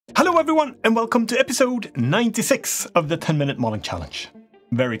everyone, and welcome to episode 96 of the 10-minute modding challenge.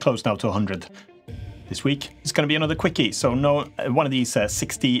 Very close now to 100. This week it's going to be another quickie, so no one of these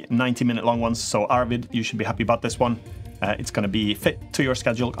 60, 90-minute long ones. So Arvid, you should be happy about this one. It's going to be fit to your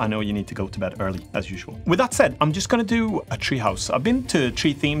schedule. I know you need to go to bed early, as usual. With that said, I'm just going to do a treehouse. I've been to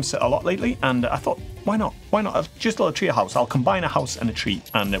tree themes a lot lately, and I thought, why not? Why not? Just a little tree house. I'll combine a house and a tree,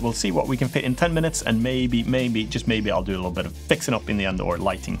 and we'll see what we can fit in 10 minutes, and maybe, just maybe I'll do a little bit of fixing up in the end, or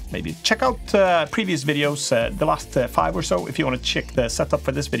lighting, maybe. Check out previous videos, the last 5 or so, if you want to check the setup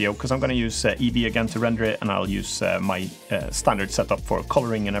for this video, because I'm going to use Eevee again to render it, and I'll use my standard setup for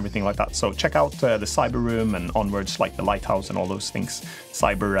coloring and everything like that. So check out the cyber room and onwards, like the lighthouse and all those things,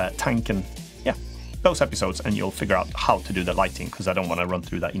 cyber tank, and yeah, those episodes, and you'll figure out how to do the lighting, because I don't want to run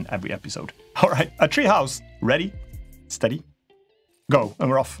through that in every episode. All right, a tree house. Ready, steady, go, and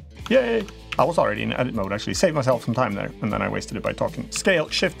we're off. Yay! I was already in edit mode, actually. Saved myself some time there, and then I wasted it by talking. Scale,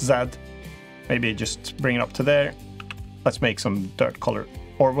 Shift Z, maybe just bring it up to there. Let's make some dirt color,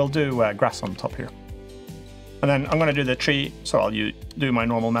 or we'll do grass on top here. And then I'm going to do the tree, so I'll do my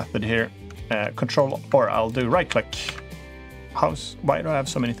normal method here. Control, or I'll do right click. House, why do I have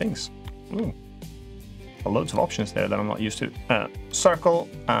so many things? Ooh. Well, loads of options there that I'm not used to. Circle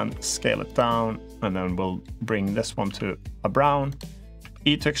and scale it down, and then we'll bring this one to a brown.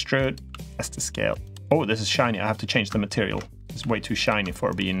 E to extrude, S to scale. Oh, this is shiny. I have to change the material. It's way too shiny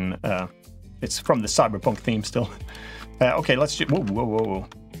for being. It's from the cyberpunk theme still. Okay, let's do. Whoa.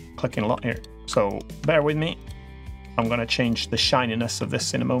 Clicking a lot here. So bear with me. I'm gonna change the shininess of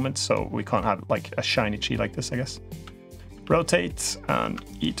this in a moment, so we can't have like a shiny tree like this, I guess. Rotate and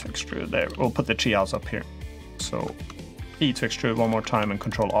E to extrude there. We'll put the treehouse up here. So E to extrude one more time and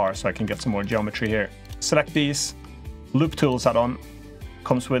Control R so I can get some more geometry here. Select these. Loop tools add-on.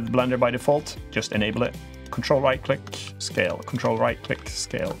 Comes with Blender by default. Just enable it. Control right click, scale. Control right click,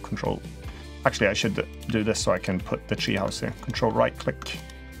 scale. Control. Actually, I should do this so I can put the treehouse here. Control right click,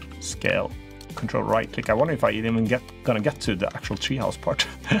 scale. Control right click. I wonder if I even gonna get to the actual treehouse part.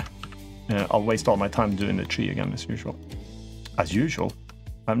 I'll waste all my time doing the tree again as usual. As usual,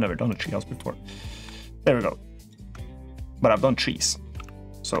 I've never done a treehouse before. There we go. But I've done trees.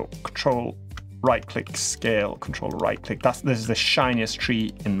 So control right click, scale, control right click. This is the shiniest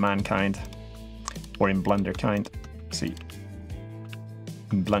tree in mankind, or in Blender kind. Let's see,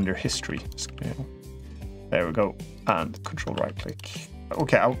 in Blender history. Scale. There we go. And control right click.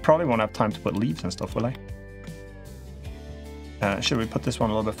 Okay, I probably won't have time to put leaves and stuff, will I? Should we put this one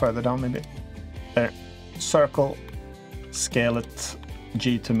a little bit further down, maybe? There. Circle. Scale it,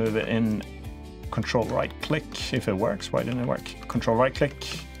 G to move it in, control right click if it works. Why didn't it work? Control right click,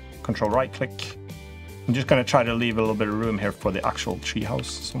 control right click. I'm just going to try to leave a little bit of room here for the actual treehouse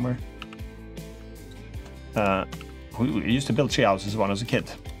somewhere. We used to build treehouses when I was a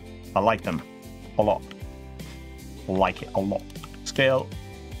kid. I like them a lot. Like it a lot. Scale,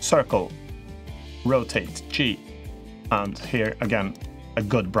 circle, rotate, G, and here again. A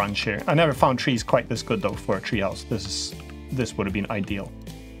good branch here. I never found trees quite this good though for a treehouse. This would have been ideal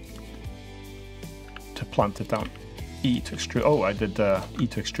to plant it down. E to extrude. Oh, I did E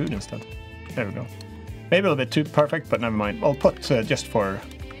to extrude instead. There we go. Maybe a little bit too perfect, but never mind. I'll put just for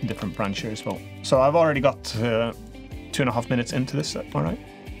a different branch here as well. So I've already got 2.5 minutes into this. All right.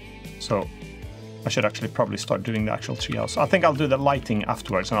 So I should actually probably start doing the actual treehouse. I think I'll do the lighting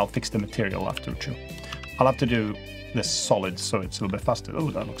afterwards, and I'll fix the material after too. I'll have to do this solid so it's a little bit faster. Oh,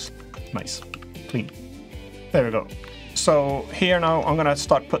 that looks nice, clean. There we go. So here now I'm gonna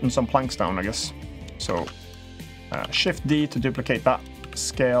start putting some planks down, I guess. So Shift D to duplicate that,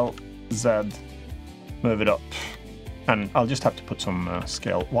 scale Z, move it up, and I'll just have to put some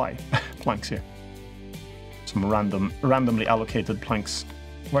scale Y planks here. Some randomly allocated planks.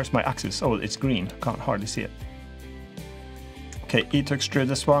 Where's my axis? Oh, it's green. Can't hardly see it. Okay, E to extrude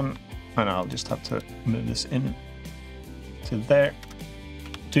this one, and I'll just have to move this in to there.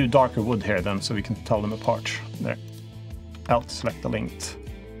 Do darker wood here then, so we can tell them apart. There. Alt, select the linked.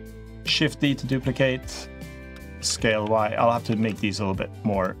 Shift D to duplicate. Scale Y. I'll have to make these a little bit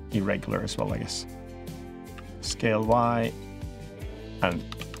more irregular as well, I guess. Scale Y. And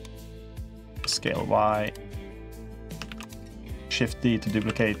scale Y. Shift D to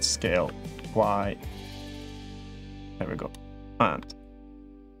duplicate. Scale Y. There we go. And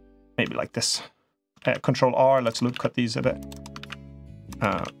maybe like this. Control R, let's loop cut these a bit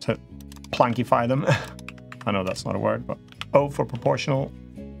to plankify them. I know that's not a word, but O for proportional,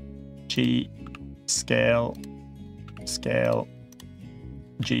 G, scale, scale,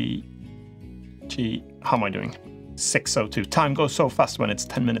 G, how am I doing? 6:02. Time goes so fast when it's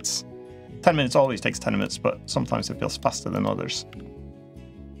 10 minutes. 10 minutes always takes 10 minutes, but sometimes it feels faster than others.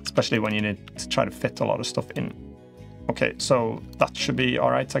 especially when you need to try to fit a lot of stuff in. Okay, so that should be all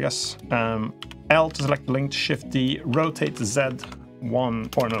right, I guess. L to select the link, Shift D, rotate Z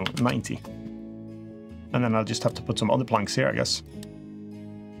 90. And then I'll just have to put some other planks here, I guess.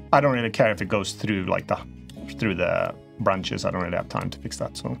 I don't really care if it goes through like that, through the branches. I don't really have time to fix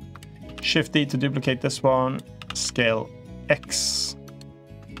that. So Shift D to duplicate this one, scale X,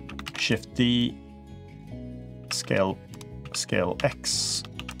 Shift D, scale X,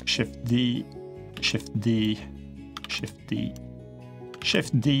 Shift D, Shift D, Shift D,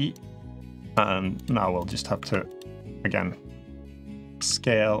 Shift D, and now we'll just have to, again,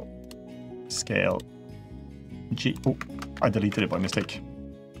 scale, G. Oh, I deleted it by mistake.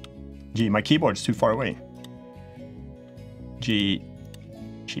 G, my keyboard's too far away. G.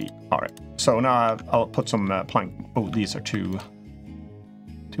 All right. So now I'll put some plank. Oh, these are too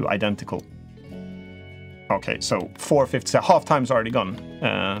identical. Okay, so 450, half time's already gone.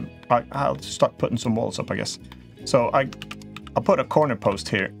 I'll start putting some walls up, I guess. So I'll put a corner post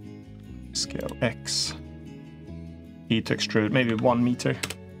here. Scale X. E to extrude, maybe 1 meter.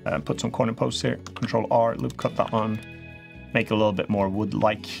 Put some corner posts here. Control R, loop cut that on. Make it a little bit more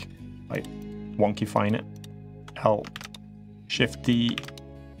wood-like by wonkyfying it. L, Shift D,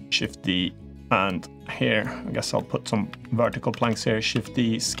 and here I guess I'll put some vertical planks here. Shift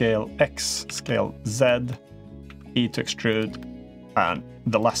D, scale X, scale Z, E to extrude, and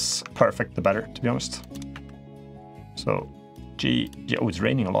the less perfect the better, to be honest. So G, oh, it's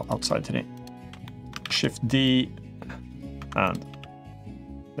raining a lot outside today. Shift D, and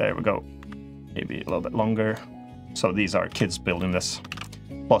there we go. Maybe a little bit longer. So these are kids building this.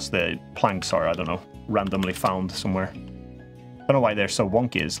 Plus the planks are, I don't know, randomly found somewhere. I don't know why they're so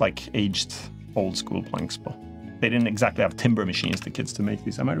wonky. It's like aged old school planks, but they didn't exactly have timber machines, the kids, to make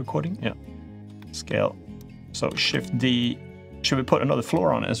these. Am I recording? Yeah. Scale. So Shift D. Should we put another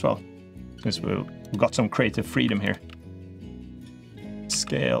floor on it as well? Because we've got some creative freedom here.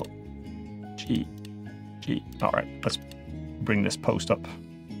 Scale. G. All right, let's bring this post up.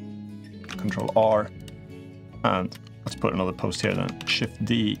 Control R, and let's put another post here then. Shift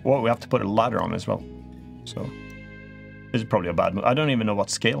D. Well, we have to put a ladder on as well. So this is probably a bad move. I don't even know what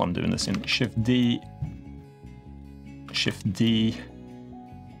scale I'm doing this in. Shift D.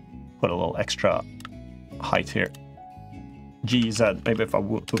 Put a little extra height here. GZ. Maybe if I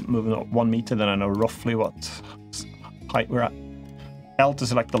move it up 1 meter, then I know roughly what height we're at. L to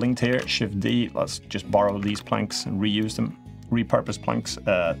select the linked here. Shift D. Let's just borrow these planks and reuse them. Repurpose planks.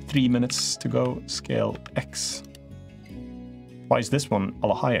 3 minutes to go. Scale X. Why is this one a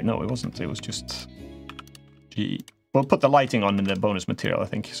lot higher? No, it wasn't. It was just G. We'll put the lighting on in the bonus material, I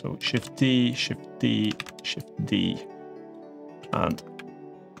think. So Shift D, and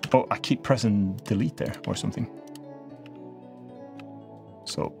oh, I keep pressing delete there or something.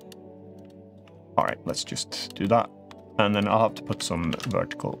 So, all right, let's just do that. And then I'll have to put some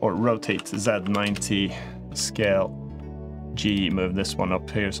vertical or rotate Z90, scale G, move this one up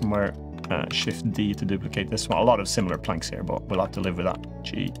here somewhere. Shift D to duplicate this one. A lot of similar planks here, but we'll have to live with that.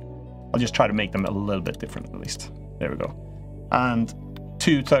 G. I'll just try to make them a little bit different at least. There we go. And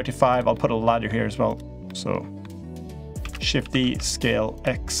 235, I'll put a ladder here as well. So Shift D, scale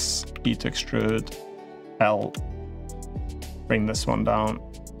X, E to extrude, L, bring this one down,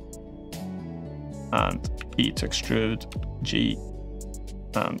 and E to extrude, G,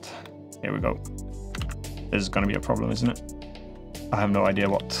 and here we go. This is going to be a problem, isn't it? I have no idea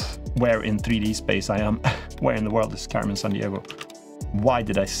where in 3D space I am. Where in the world is Carmen Sandiego? Why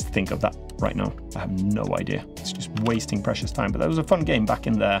did I think of that right now? I have no idea. It's just wasting precious time. But that was a fun game back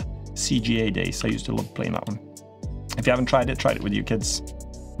in the CGA days. I used to love playing that one. If you haven't tried it with you kids.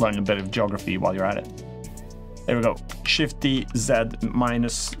 Learn a bit of geography while you're at it. There we go. Shift D, Z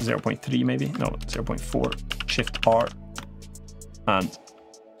minus 0.3 maybe. No, 0.4. Shift R. And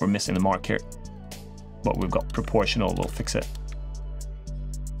we're missing the mark here. But we've got proportional. We'll fix it.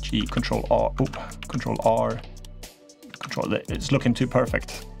 G, Control R. Oop, Control R. Control. It's looking too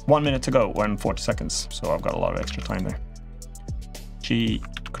perfect. 1 minute to go. We're in 40 seconds. So I've got a lot of extra time there. G,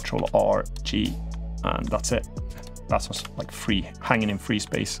 Control R, G. And that's it. That's just like free, hanging in free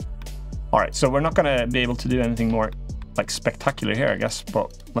space. All right, so we're not gonna be able to do anything more like spectacular here, I guess,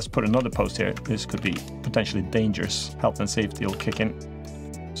 but let's put another post here. This could be potentially dangerous. Health and safety will kick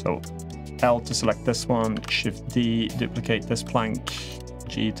in. So L to select this one, Shift D, duplicate this plank,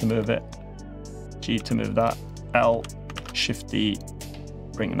 G to move it, G to move that, L, Shift D,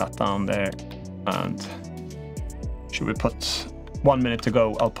 bringing that down there, and should we put 1 minute to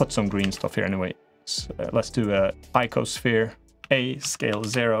go? I'll put some green stuff here anyway. So, let's do a icosphere, A, scale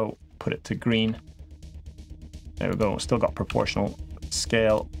 0, put it to green. There we go, still got proportional.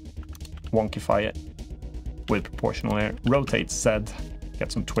 Scale wonkify it with proportional here. Rotate Z,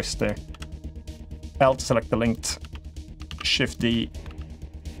 get some twist there. L to select the linked. Shift D.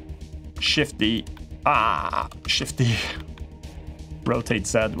 Shift D. Shift D. Rotate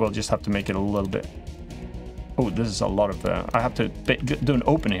Z, we'll just have to make it a little bit. Oh, this is a lot of... I have to do an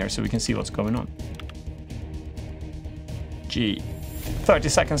open here so we can see what's going on. G. 30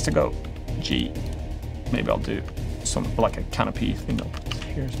 seconds to go. G. Maybe I'll do some, like a canopy thing. I'll put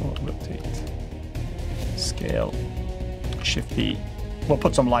here as well. Rotate. Scale. Shift D. We'll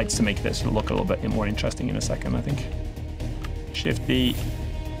put some lights to make this look a little bit more interesting in a second, I think. Shift D.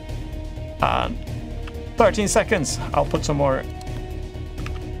 And 13 seconds. I'll put some more...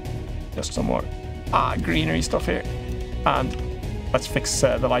 Just some more greenery stuff here. And let's fix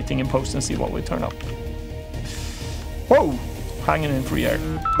the lighting in post and see what we turn up. Whoa! Hanging in free air.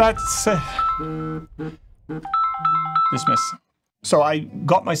 That's... dismiss. So I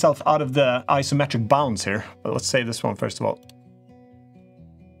got myself out of the isometric bounds here. But let's save this one first of all.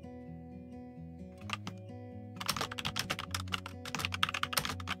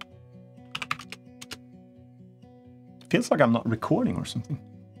 Feels like I'm not recording or something.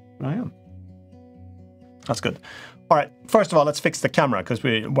 But I am. That's good. All right, first of all, let's fix the camera because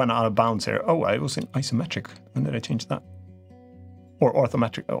we went out of bounds here. Oh, I was in isometric. When did I change that? Or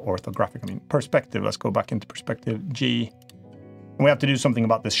orthometric, orthographic, I mean. Perspective, let's go back into perspective. G. And we have to do something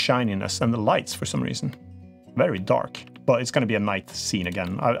about this shininess and the lights for some reason. Very dark, but it's going to be a night scene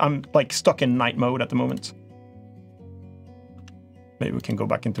again. I'm like stuck in night mode at the moment. Maybe we can go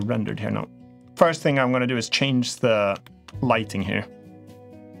back into rendered here now. First thing I'm going to do is change the lighting here.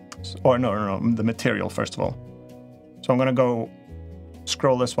 Or no, the material first of all. So I'm going to go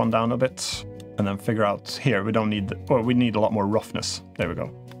scroll this one down a bit and then figure out here we don't need, or we need a lot more roughness. There we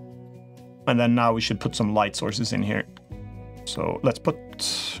go. And then now we should put some light sources in here. So let's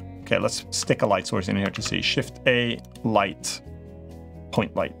put, okay, let's stick a light source in here to see. Shift A, light,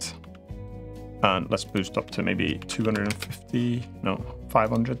 point light. And let's boost up to maybe 250, no,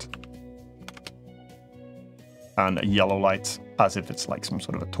 500. And a yellow light, as if it's like some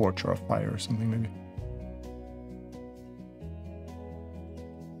sort of a torch or a fire or something, maybe.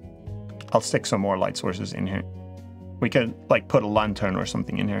 I'll stick some more light sources in here. We could like put a lantern or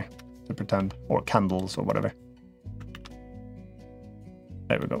something in here to pretend, or candles or whatever.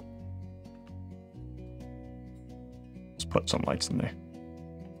 There we go. Let's put some lights in there.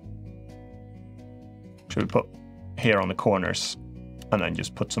 Should we put here on the corners and then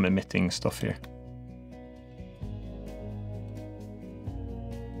just put some emitting stuff here?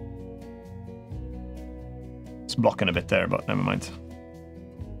 It's blocking a bit there, but never mind.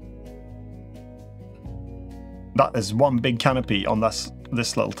 That is one big canopy on this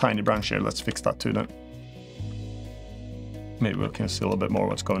little tiny branch here. Let's fix that too then. Maybe we can see a little bit more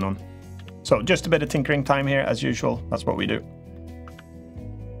what's going on. So just a bit of tinkering time here as usual. That's what we do.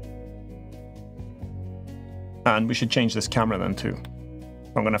 And we should change this camera then too.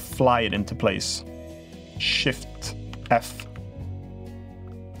 I'm going to fly it into place. Shift F.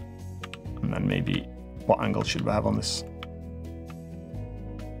 And then maybe, what angle should we have on this?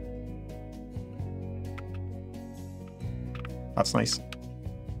 That's nice.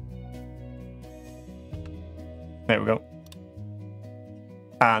 There we go.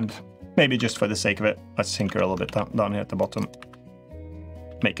 And maybe just for the sake of it, let's tinker a little bit down here at the bottom.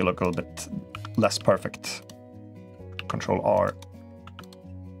 Make it look a little bit less perfect. Control R.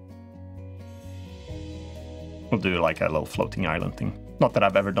 We'll do like a little floating island thing. Not that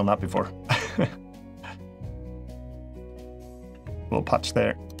I've ever done that before. Little patch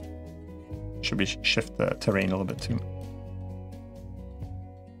there. Should we shift the terrain a little bit too?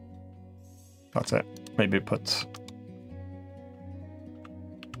 That's it. Maybe put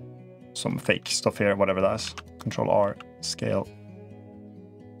some fake stuff here, whatever that is. Control R, scale.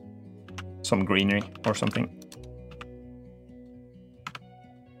 Some greenery or something.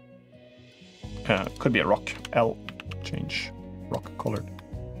 Could be a rock. L, change rock colored.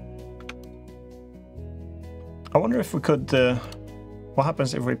 I wonder if we could, what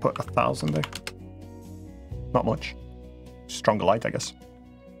happens if we put 1,000 there? Not much. Stronger light, I guess.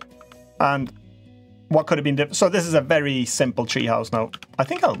 And what could have been different? So this is a very simple treehouse now. I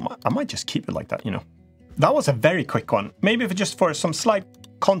think I might just keep it like that, you know. That was a very quick one. Maybe if just for some slight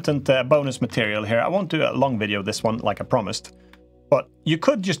content bonus material here. I won't do a long video, this one, like I promised. But you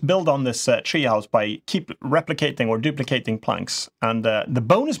could just build on this treehouse by keep replicating or duplicating planks. And the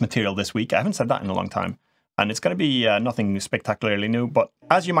bonus material this week, I haven't said that in a long time. And it's going to be nothing spectacularly new. But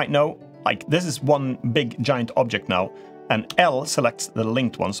as you might know, like this is one big giant object now. And L selects the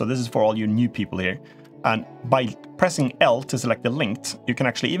linked one. So this is for all you new people here. And by pressing L to select the linked, you can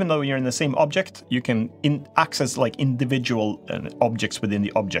actually, even though you're in the same object, you can access like individual objects within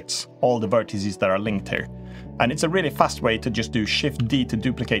the objects, all the vertices that are linked here. And it's a really fast way to just do Shift D to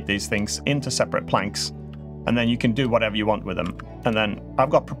duplicate these things into separate planks. And then you can do whatever you want with them. And then I've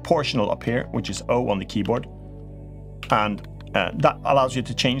got proportional up here, which is O on the keyboard. And that allows you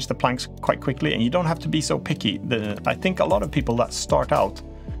to change the planks quite quickly, and you don't have to be so picky. I think a lot of people that start out,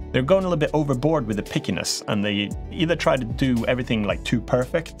 they're going a little bit overboard with the pickiness, and they either try to do everything like too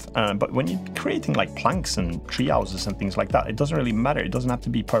perfect, but when you're creating like planks and tree houses and things like that, it doesn't really matter. It doesn't have to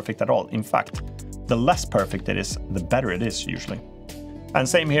be perfect at all. In fact, the less perfect it is, the better it is usually. And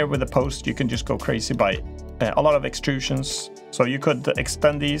same here with the post, you can just go crazy by a lot of extrusions. So you could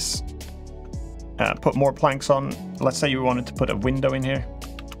extend these, put more planks on. Let's say you wanted to put a window in here,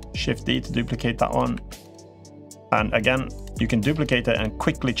 Shift D to duplicate that one. And again, you can duplicate it and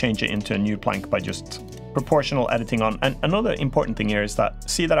quickly change it into a new plank by just proportional editing on. And another important thing here is that,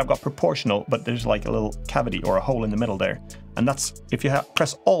 see that I've got proportional, but there's like a little cavity or a hole in the middle there. And that's, if you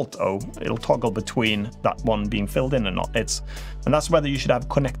press Alt-O, it'll toggle between that one being filled in and not. And that's whether you should have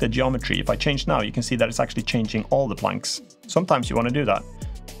connected geometry. If I change now, you can see that it's actually changing all the planks. Sometimes you want to do that,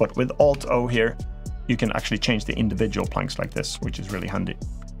 but with Alt-O here, you can actually change the individual planks like this, which is really handy.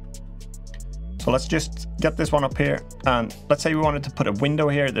 So let's just get this one up here, and let's say we wanted to put a window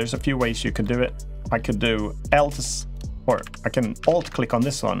here. There's a few ways you can do it. I could do or I can Alt click on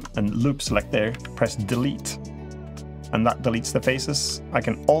this one and loop select there, press delete, and that deletes the faces. I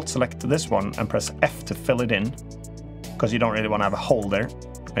can Alt select this one and press F to fill it in, because you don't really want to have a hole there,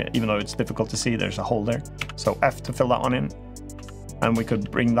 even though it's difficult to see, there's a hole there. So F to fill that one in, and we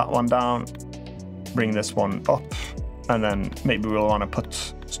could bring that one down, bring this one up, and then maybe we'll want to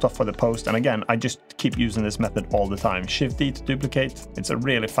put stuff for the post. And again, I just keep using this method all the time. Shift D to duplicate. It's a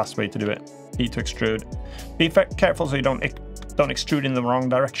really fast way to do it. E to extrude. Be careful so you don't extrude in the wrong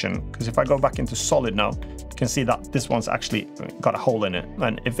direction, because if I go back into solid now, you can see that this one's actually got a hole in it.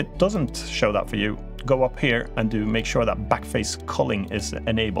 And if it doesn't show that for you, go up here and make sure that backface culling is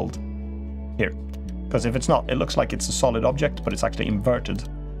enabled here, because if it's not, it looks like it's a solid object, but it's actually inverted.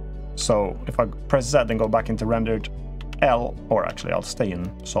 So if I press Z and go back into rendered, L, or actually I'll stay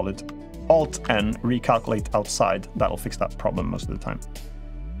in solid, Alt N, recalculate outside. That'll fix that problem most of the time.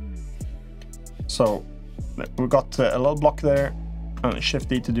 So we've got a little block there, and Shift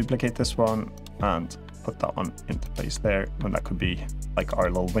D to duplicate this one and put that one into place there, and that could be like our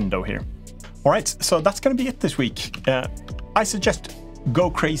little window here. All right, so that's going to be it this week. I suggest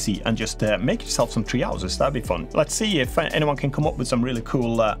go crazy and just make yourself some tree houses. That'd be fun. Let's see if anyone can come up with some really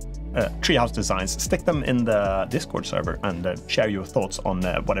cool treehouse designs. Stick them in the Discord server and share your thoughts on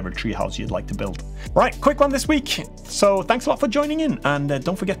whatever treehouse you'd like to build. Right, quick one this week. So thanks a lot for joining in, and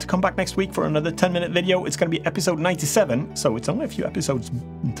don't forget to come back next week for another 10-minute video. It's going to be episode 97, so it's only a few episodes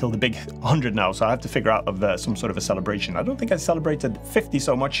until the big 100 now, so I have to figure out of some sort of a celebration. I don't think I celebrated 50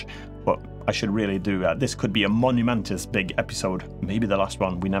 so much, but I should really do. This could be a monumentous big episode, maybe the last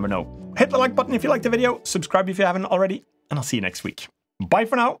one, we never know. Hit the like button if you liked the video, subscribe if you haven't already, and I'll see you next week. Bye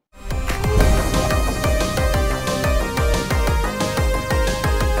for now.